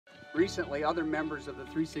Recently, other members of the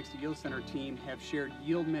 360 Yield Center team have shared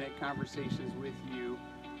yield minute conversations with you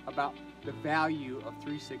about the value of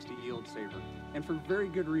 360 Yield Saver, and for very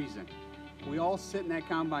good reason. We all sit in that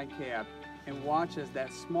combine cab and watch as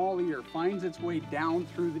that small ear finds its way down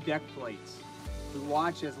through the deck plates. We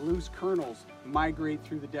watch as loose kernels migrate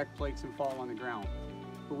through the deck plates and fall on the ground.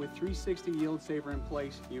 But with 360 Yield Saver in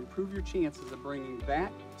place, you improve your chances of bringing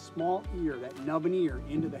that small ear, that nubbin ear,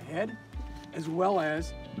 into the head, as well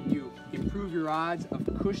as you improve your odds of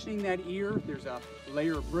cushioning that ear. There's a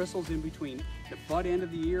layer of bristles in between the butt end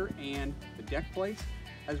of the ear and the deck plates,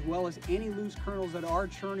 as well as any loose kernels that are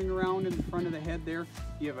churning around in the front of the head there.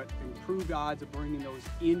 You have improved odds of bringing those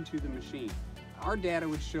into the machine. Our data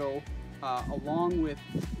would show, along with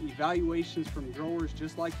evaluations from growers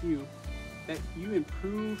just like you, that you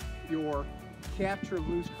improve your capture of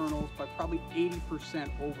loose kernels by probably 80%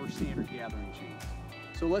 over standard gathering machines.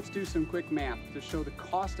 So let's do some quick math to show the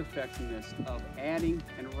cost effectiveness of adding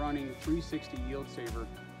and running 360 Yield Saver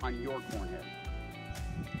on your corn head.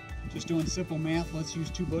 Just doing simple math, let's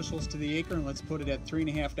use 2 bushels to the acre and let's put it at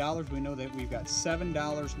 $3.50. We know that we've got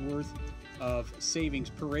 $7 worth of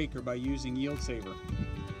savings per acre by using Yield Saver.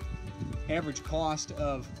 Average cost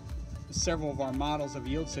of several of our models of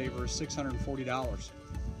Yield Saver is $640.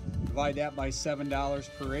 Divide that by $7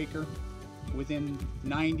 per acre. Within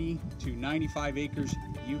 90 to 95 acres,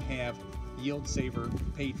 you have Yield Saver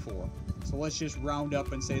paid for. So let's just round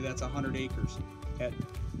up and say that's 100 acres. At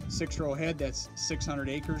 6-row head, that's 600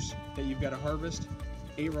 acres that you've got to harvest.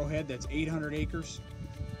 8-row head, that's 800 acres.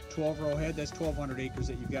 12-row head, that's 1,200 acres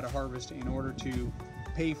that you've got to harvest in order to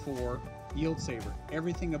pay for Yield Saver.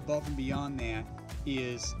 Everything above and beyond that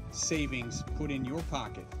is savings put in your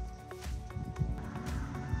pocket.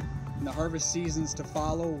 In the harvest seasons to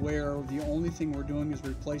follow, where the only thing we're doing is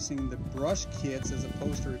replacing the brush kits as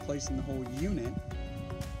opposed to replacing the whole unit,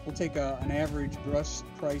 we'll take an average brush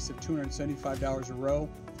price of $275 a row.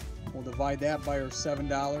 We'll divide that by our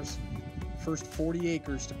 $7. First 40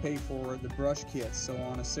 acres to pay for the brush kits. So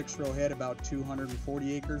on a 6-row head, about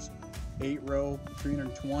 240 acres. 8-row,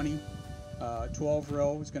 320.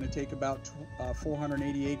 12-row is going to take about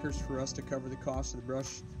 480 acres for us to cover the cost of the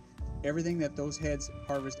brush. Everything that those heads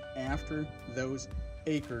harvest after those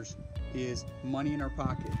acres is money in our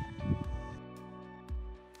pocket.